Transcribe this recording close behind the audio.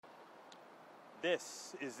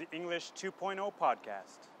This is the English 2.0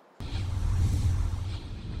 podcast.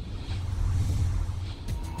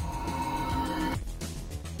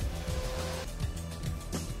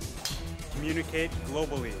 Communicate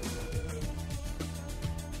globally.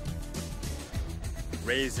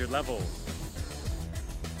 Raise your level.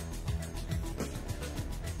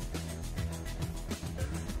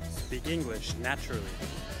 Speak English naturally.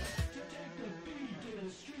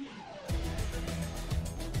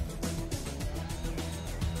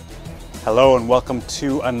 Hello and welcome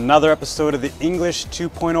to another episode of the English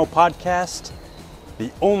 2.0 podcast,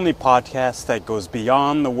 the only podcast that goes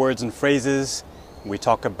beyond the words and phrases. We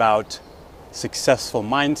talk about successful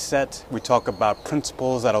mindset. We talk about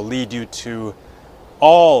principles that'll lead you to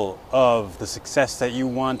all of the success that you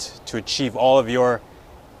want to achieve all of your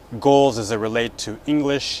goals as they relate to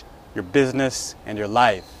English, your business, and your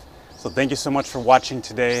life. So thank you so much for watching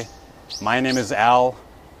today. My name is Al.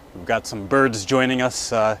 We've got some birds joining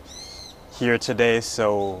us here today,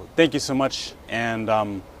 so thank you so much.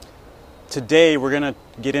 And today we're gonna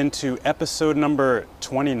get into episode number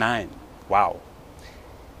 29. Wow.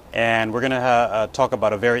 And we're gonna talk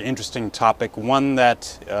about a very interesting topic, one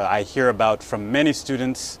that I hear about from many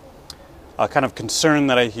students, a kind of concern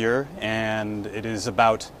that I hear, and it is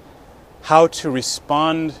about how to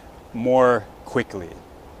respond more quickly.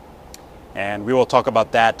 And we will talk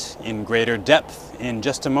about that in greater depth in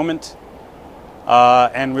just a moment.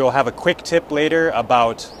 And we'll have a quick tip later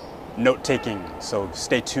about note-taking, so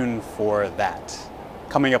stay tuned for that,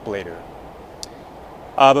 coming up later.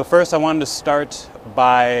 But first I wanted to start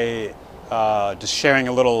by just sharing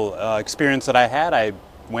a little experience that I had. I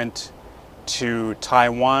went to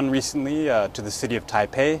Taiwan recently, to the city of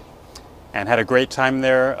Taipei, and had a great time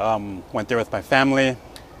there. Went there with my family,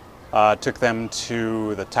 took them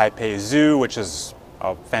to the Taipei Zoo, which is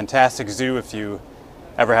a fantastic zoo if you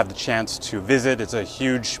ever have the chance to visit. It's a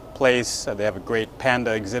huge place. They have a great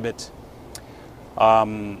panda exhibit.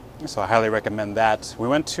 So I highly recommend that. We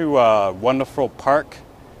went to a wonderful park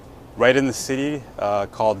right in the city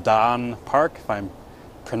called Da'an Park, if I'm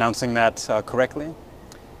pronouncing that correctly.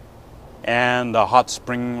 And a hot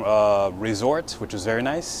spring resort, which was very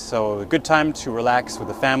nice. So a good time to relax with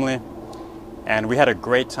the family. And we had a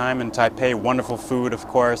great time in Taipei. Wonderful food, of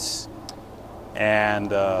course.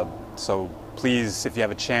 And so please, if you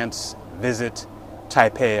have a chance, visit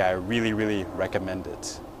Taipei. I really, really recommend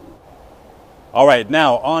it. All right,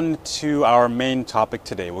 now on to our main topic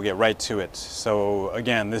today. We'll get right to it. So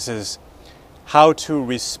again, this is how to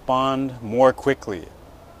respond more quickly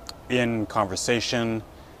in conversation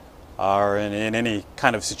or in any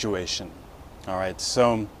kind of situation. All right,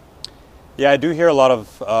 so yeah, I do hear a lot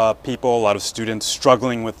of people, a lot of students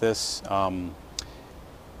struggling with this.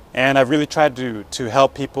 And I've really tried to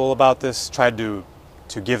help people about this, tried to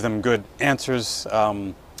give them good answers,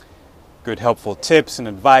 good helpful tips and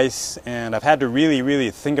advice. And I've had to really,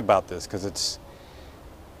 really think about this because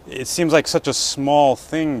it seems like such a small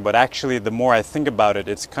thing, but actually the more I think about it,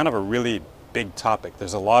 it's kind of a really big topic.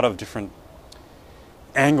 There's a lot of different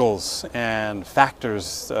angles and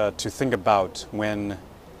factors to think about when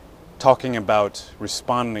talking about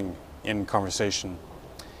responding in conversation.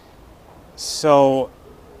 So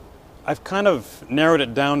I've kind of narrowed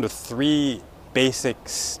it down to 3 basic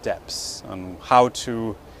steps on how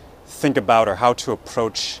to think about or how to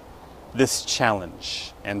approach this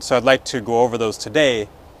challenge. And so I'd like to go over those today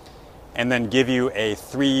and then give you a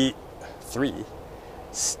 3-step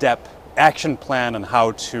action plan on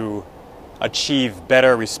how to achieve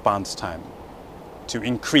better response time, to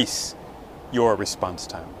increase your response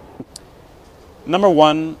time. Number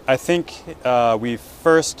 1, I think we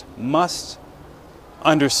first must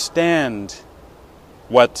understand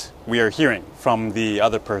what we are hearing from the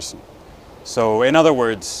other person. So in other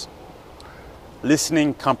words,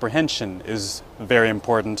 listening comprehension is very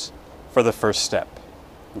important for the first step.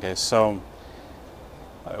 Okay, so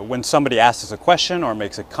when somebody asks us a question or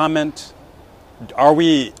makes a comment, are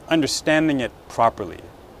we understanding it properly?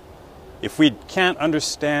 If we can't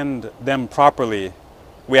understand them properly,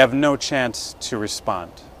 we have no chance to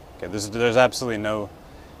respond. Okay, there's absolutely no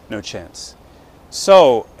chance.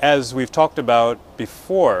 So, as we've talked about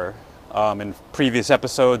before in previous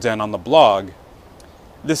episodes and on the blog,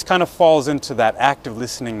 this kind of falls into that active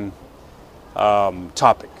listening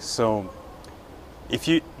topic. So, if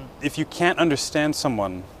you can't understand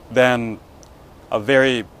someone, then a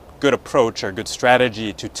very good approach or good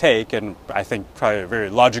strategy to take, and I think probably a very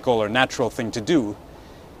logical or natural thing to do,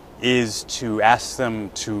 is to ask them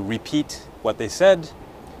to repeat what they said,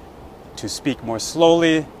 to speak more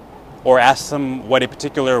slowly, or ask them what a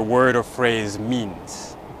particular word or phrase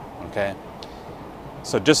means. Okay?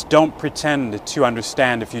 So just don't pretend to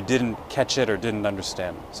understand if you didn't catch it or didn't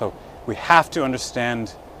understand. So we have to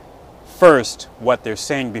understand first what they're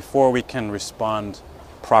saying before we can respond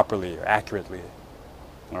properly or accurately.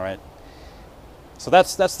 All right. So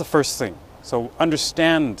that's the first thing. So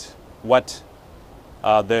understand what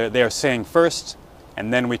they are saying first,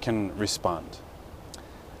 and then we can respond.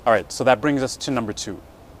 All right. So that brings us to number 2.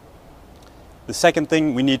 The second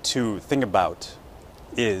thing we need to think about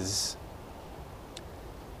is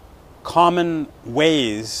common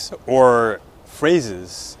ways or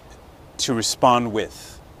phrases to respond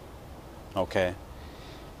with. Okay?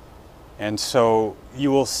 And so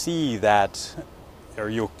you will see that,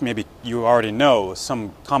 or maybe you already know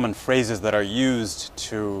some common phrases that are used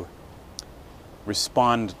to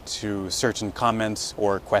respond to certain comments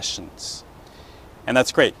or questions. And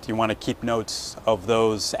that's great. You want to keep notes of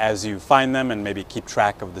those as you find them, and maybe keep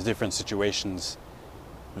track of the different situations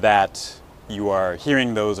that you are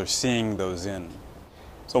hearing those or seeing those in.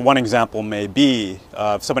 So one example may be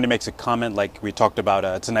if somebody makes a comment like we talked about,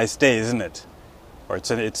 it's a nice day, isn't it? Or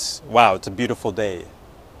wow, it's a beautiful day.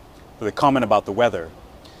 Or the comment about the weather.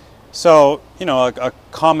 So, you know, a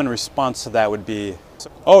common response to that would be,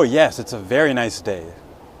 oh yes, it's a very nice day.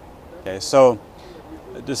 Okay, so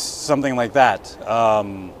just something like that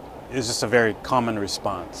is just a very common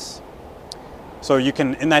response. So you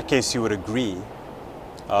can, in that case, you would agree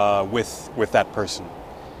with that person.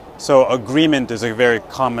 So agreement is a very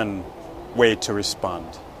common way to respond,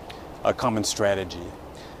 a common strategy.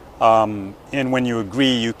 And when you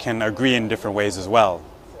agree, you can agree in different ways as well.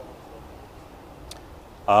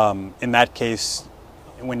 In that case,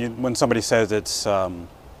 when somebody says it's a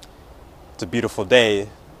beautiful day,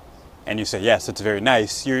 and you say, yes, it's very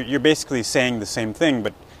nice, you're basically saying the same thing,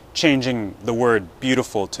 but changing the word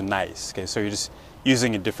beautiful to nice. Okay, so you're just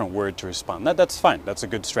using a different word to respond. That's fine. That's a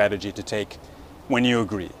good strategy to take when you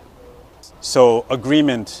agree. So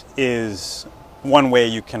agreement is one way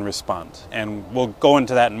you can respond, and we'll go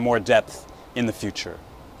into that in more depth in the future.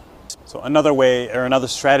 So another way, or another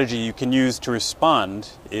strategy you can use to respond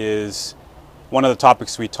is one of the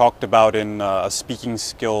topics we talked about in a speaking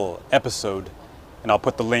skill episode, and I'll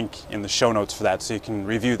put the link in the show notes for that so you can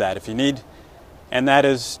review that if you need. And that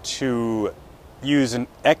is to use an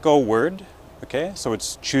echo word. Okay, so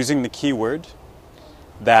it's choosing the key word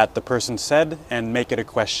that the person said and make it a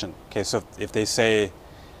question. Okay, so if they say,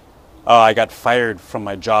 oh, I got fired from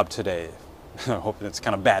my job today, I hope that's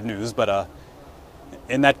kind of bad news, but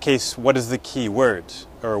in that case, what is the key word?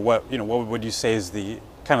 Or what would you say is the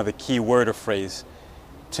kind of the key word or phrase?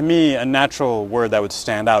 To me, a natural word that would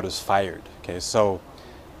stand out is fired. Okay, so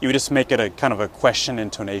you would just make it a kind of a question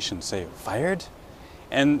intonation, say, fired?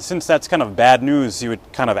 And since that's kind of bad news, you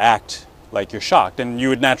would kind of act like you're shocked, and you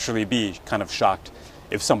would naturally be kind of shocked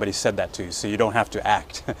if somebody said that to you, so you don't have to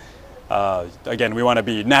act. Again, we want to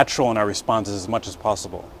be natural in our responses as much as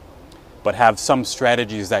possible, but have some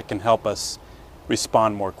strategies that can help us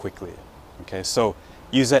respond more quickly. Okay, so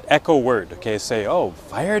use that echo word. Okay, say, oh,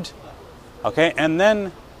 fired? Okay, and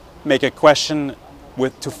then make a question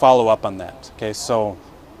to follow up on that. Okay, so,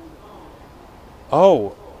 oh,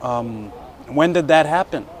 when did that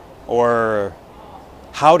happen? Or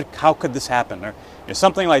how could this happen? Or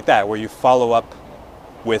something like that, where you follow up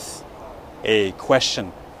with a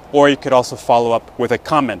question. Or you could also follow up with a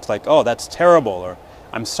comment like, oh, that's terrible, or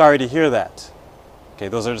I'm sorry to hear that. Okay,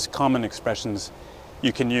 those are just common expressions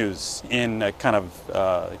you can use in a kind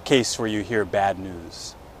of case where you hear bad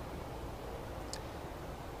news.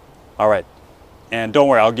 All right, and don't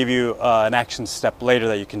worry, I'll give you an action step later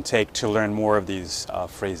that you can take to learn more of these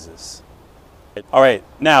phrases. All right,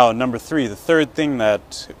 now number 3, the third thing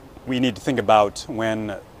that we need to think about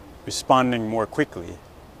when responding more quickly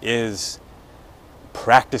is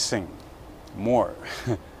practicing more.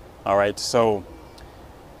 All right, so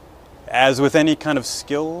as with any kind of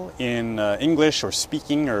skill in English or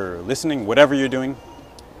speaking or listening, whatever you're doing,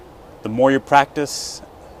 the more you practice,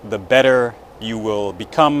 the better you will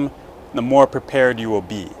become, the more prepared you will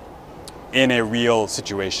be in a real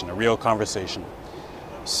situation, a real conversation.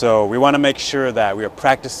 So we want to make sure that we are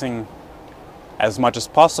practicing as much as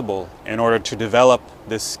possible in order to develop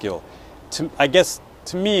this skill. I guess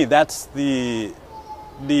to me, that's the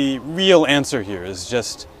real answer here, is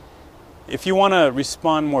just if you want to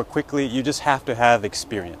respond more quickly, you just have to have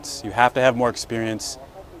experience. You have to have more experience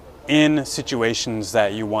in situations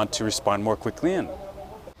that you want to respond more quickly in.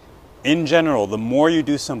 In general, the more you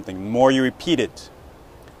do something, the more you repeat it,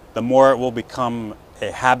 the more it will become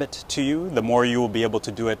a habit to you, the more you will be able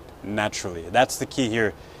to do it naturally. That's the key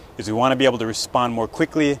here, is we want to be able to respond more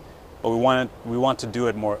quickly, but we want to do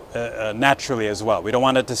it more naturally as well. We don't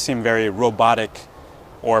want it to seem very robotic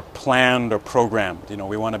or planned or programmed. You know,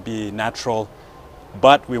 we want to be natural,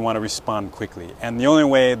 but we want to respond quickly. And the only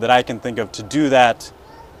way that I can think of to do that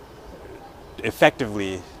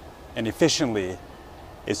effectively and efficiently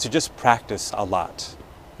is to just practice a lot,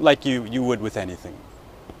 like you would with anything.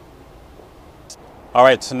 All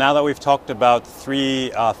right, so now that we've talked about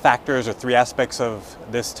three factors or three aspects of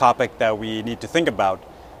this topic that we need to think about,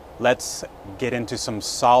 let's get into some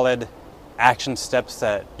solid action steps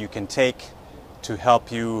that you can take to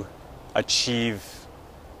help you achieve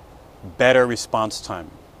better response time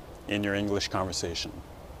in your English conversation.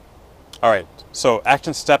 All right, so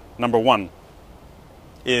action step number one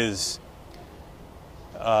is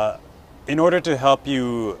in order to help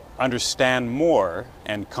you understand more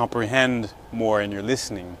and comprehend more in your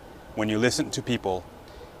listening, when you listen to people,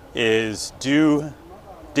 is do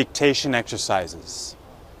dictation exercises.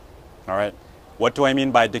 All right, what do I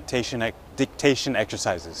mean by dictation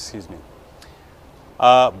exercises? Excuse me.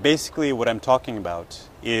 Basically, what I'm talking about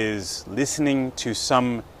is listening to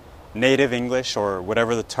some native English or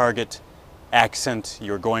whatever the target accent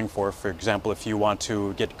you're going for. For example, if you want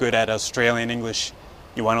to get good at Australian English,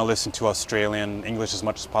 you want to listen to Australian English as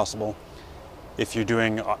much as possible. If you're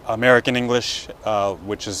doing American English,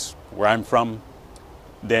 which is where I'm from,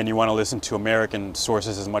 then you want to listen to American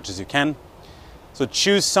sources as much as you can. So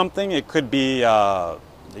choose something. It could be an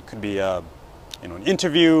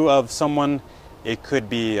interview of someone. It could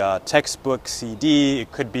be a textbook, CD.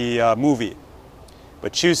 It could be a movie.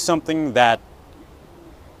 But choose something that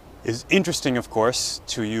is interesting, of course,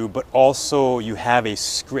 to you, but also you have a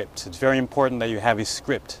script. It's very important that you have a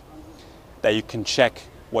script that you can check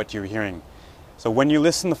what you're hearing. So when you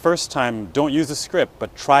listen the first time, don't use a script,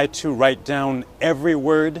 but try to write down every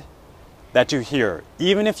word that you hear.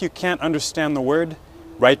 Even if you can't understand the word,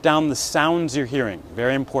 write down the sounds you're hearing.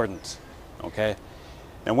 Very important, okay?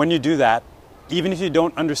 And when you do that, even if you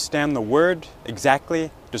don't understand the word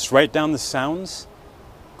exactly, just write down the sounds,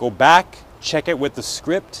 go back, check it with the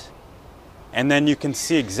script, and then you can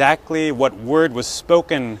see exactly what word was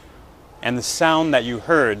spoken and the sound that you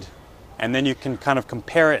heard, and then you can kind of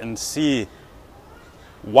compare it and see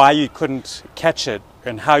why you couldn't catch it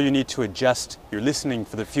and how you need to adjust your listening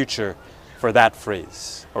for the future for that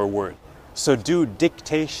phrase or word. So do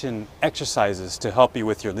dictation exercises to help you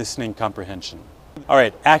with your listening comprehension. All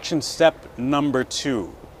right, action step number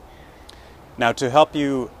 2. Now, to help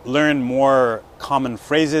you learn more common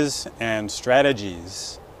phrases and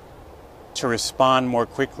strategies to respond more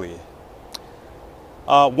quickly,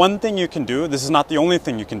 one thing you can do, this is not the only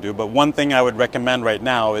thing you can do, but one thing I would recommend right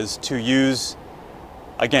now is to use,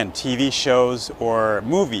 again, TV shows or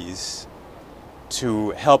movies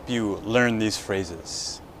to help you learn these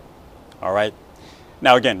phrases. All right?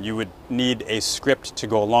 Now, again, you would need a script to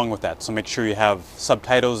go along with that, so make sure you have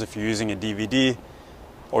subtitles if you're using a DVD,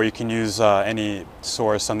 or you can use any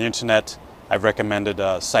source on the internet. I've recommended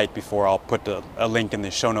a site before. I'll put a link in the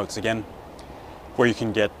show notes again, where you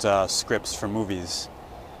can get scripts for movies.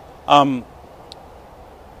 But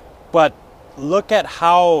look at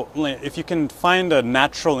how, if you can find a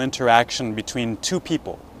natural interaction between two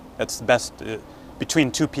people, that's the best,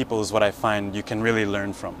 between two people is what I find you can really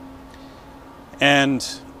learn from. And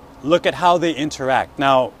look at how they interact.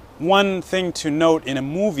 Now, one thing to note in a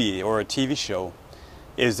movie or a TV show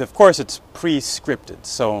is, of course, it's pre-scripted,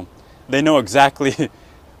 so they know exactly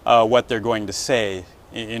what they're going to say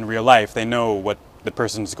in real life. They know what the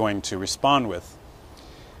person's going to respond with.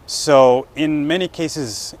 So in many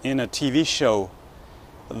cases in a TV show,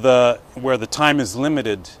 where the time is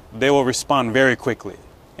limited, they will respond very quickly.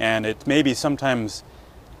 And it may be sometimes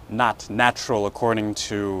not natural according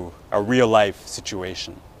to a real life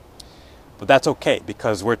situation. But that's okay,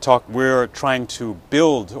 because we're trying to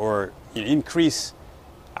build or increase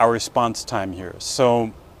our response time here.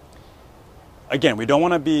 So again, we don't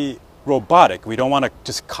want to be robotic. We don't want to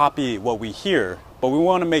just copy what we hear, but we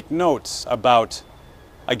want to make notes about,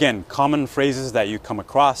 again, common phrases that you come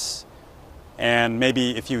across. And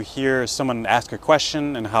maybe if you hear someone ask a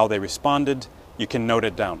question and how they responded, you can note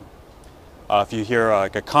it down. If you hear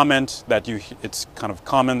like a comment that it's kind of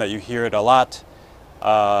common that you hear it a lot,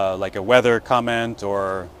 like a weather comment,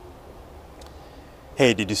 or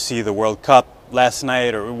hey, did you see the World Cup last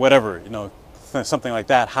night, or whatever, something like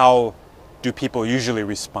that. How do people usually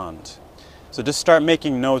respond? So just start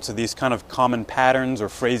making notes of these kind of common patterns or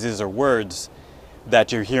phrases or words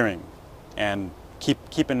that you're hearing, and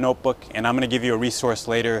keep a notebook, and I'm going to give you a resource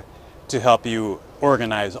later to help you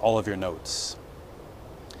organize all of your notes.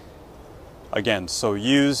 Again, so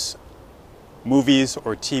use movies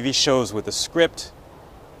or TV shows with a script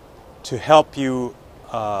to help you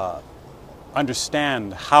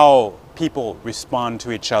understand how people respond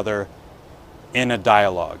to each other in a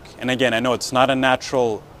dialogue. And again, I know it's not a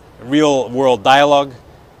natural, real world dialogue,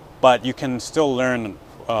 but you can still learn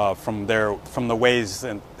from the ways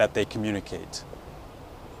that they communicate.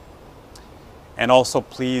 And also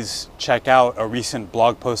please check out a recent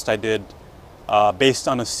blog post I did based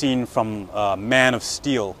on a scene from Man of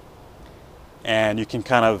Steel. And you can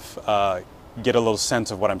kind of get a little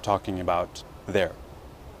sense of what I'm talking about there.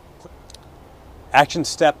 Action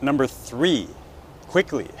step number 3,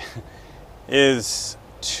 quickly, is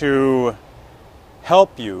to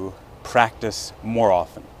help you practice more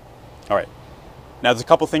often. All right, now there's a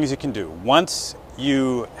couple things you can do. Once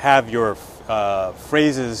you have your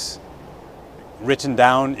phrases written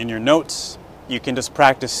down in your notes, you can just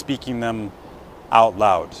practice speaking them out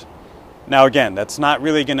loud. Now again, that's not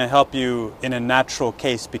really going to help you in a natural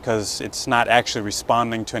case because it's not actually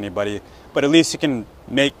responding to anybody, but at least you can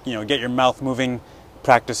get your mouth moving,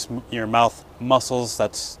 practice your mouth muscles.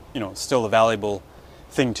 That's, still a valuable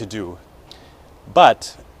thing to do.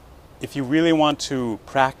 But if you really want to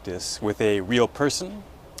practice with a real person,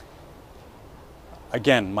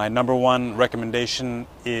 again, my number one recommendation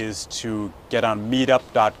is to get on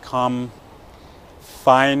meetup.com,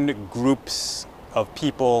 find groups of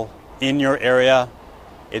people in your area.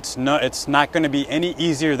 It's not going to be any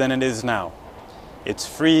easier than it is now. It's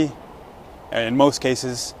free in most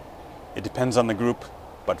cases. It depends on the group,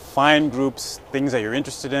 but find groups, things that you're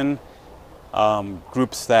interested in.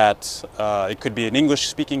 Groups that, it could be an English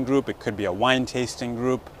speaking group, it could be a wine tasting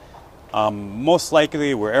group. Most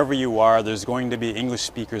likely wherever you are, there's going to be English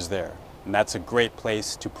speakers there. And that's a great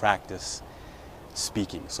place to practice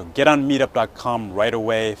speaking. So get on meetup.com right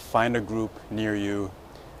away, find a group near you,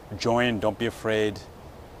 join, don't be afraid.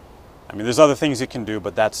 I mean, there's other things you can do,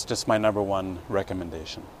 but that's just my number one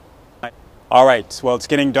recommendation. All right, well, it's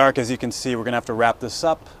getting dark, as you can see. We're gonna have to wrap this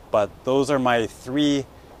up, but those are my 3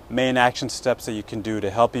 main action steps that you can do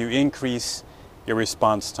to help you increase your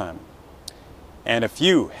response time. And if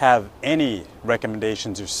you have any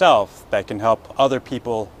recommendations yourself that can help other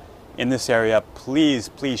people in this area, please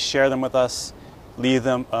share them with us. Leave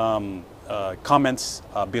them comments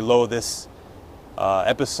below this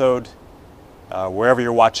episode. Wherever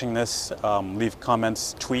you're watching this, leave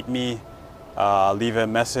comments, tweet me, leave a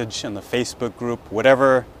message in the Facebook group,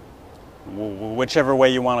 whichever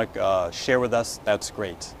way you want to share with us, that's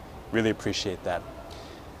great. Really appreciate that.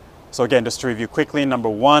 So again, just to review quickly, number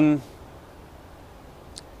 1,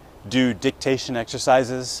 do dictation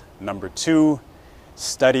exercises. Number 2,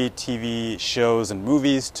 study TV shows and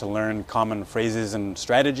movies to learn common phrases and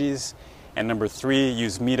strategies. And number 3,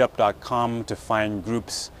 use meetup.com to find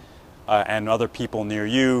groups and other people near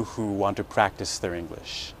you who want to practice their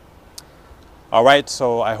English. All right,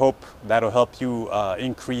 so I hope that'll help you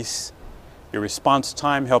increase your response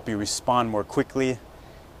time, help you respond more quickly,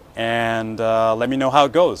 and let me know how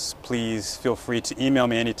it goes. Please feel free to email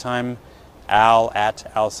me anytime,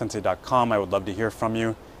 al@alsensei.com. I would love to hear from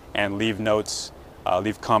you, and leave notes,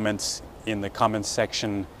 leave comments in the comments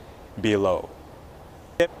section below.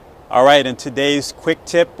 All right, in today's quick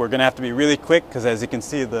tip, we're gonna have to be really quick because, as you can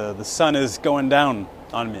see, the sun is going down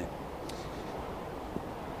on me.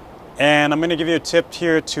 And I'm going to give you a tip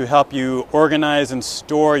here to help you organize and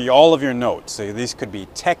store all of your notes. So these could be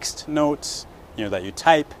text notes, that you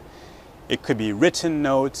type. It could be written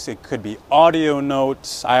notes. It could be audio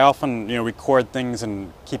notes. I often, record things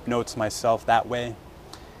and keep notes myself that way.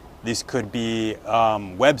 These could be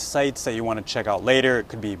websites that you want to check out later. It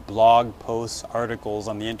could be blog posts, articles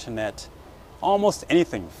on the internet, almost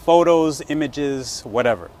anything. Photos, images,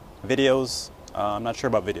 whatever. Videos. I'm not sure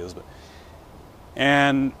about videos,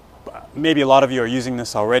 and maybe a lot of you are using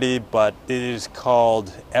this already, but it is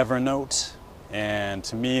called Evernote. And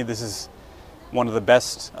to me, this is one of the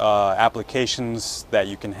best applications that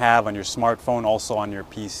you can have on your smartphone, also on your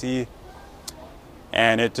PC.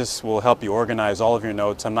 And it just will help you organize all of your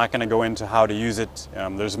notes. I'm not going to go into how to use it.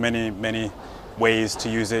 There's many ways to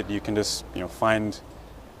use it. You can just find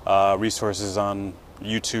resources on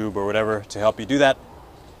YouTube or whatever to help you do that.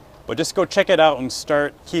 But just go check it out and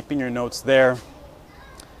start keeping your notes there.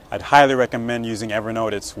 I'd highly recommend using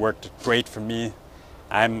Evernote. It's worked great for me.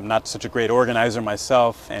 I'm not such a great organizer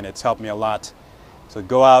myself, and it's helped me a lot. So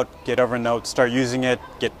go out, get Evernote, start using it.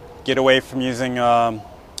 Get away from using,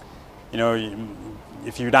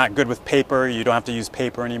 if you're not good with paper, you don't have to use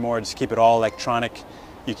paper anymore. Just keep it all electronic.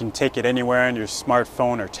 You can take it anywhere on your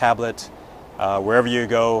smartphone or tablet, wherever you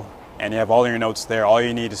go, and you have all your notes there. All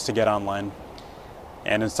you need is to get online.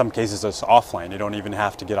 And in some cases, it's offline. You don't even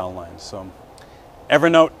have to get online. So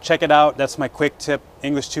Evernote, check it out. That's my quick tip,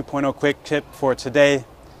 English 2.0 quick tip for today.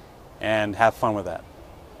 and have fun with that.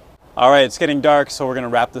 All right, it's getting dark, so we're going to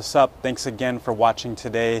wrap this up. Thanks again for watching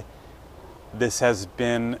today. This has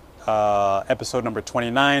been episode number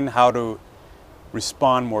 29, how to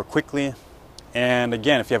respond more quickly. And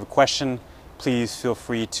again, if you have a question, please feel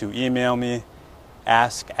free to email me,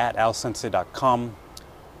 ask@alsensei.com.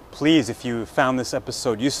 Please, if you found this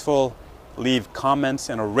episode useful, leave comments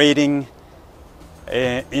and a rating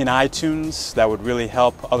in iTunes. That would really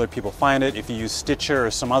help other people find it. If you use Stitcher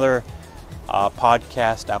or some other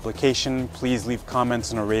podcast application, please leave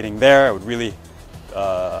comments and a rating there. I would really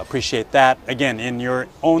appreciate that. Again, in your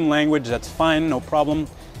own language, that's fine, no problem.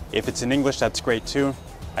 If it's in English, that's great too.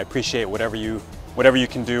 I appreciate whatever you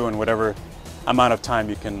can do and whatever amount of time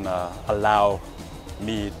you can allow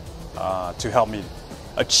me to help me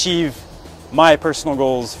achieve my personal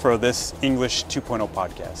goals for this English 2.0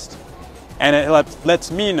 podcast. And it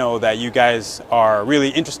lets me know that you guys are really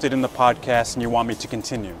interested in the podcast and you want me to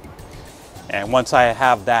continue. And once I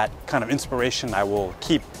have that kind of inspiration, I will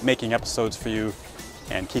keep making episodes for you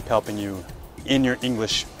and keep helping you in your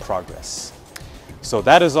English progress. So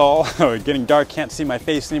that is all. It's getting dark, can't see my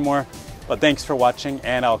face anymore. But thanks for watching,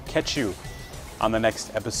 and I'll catch you on the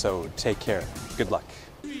next episode. Take care. Good luck.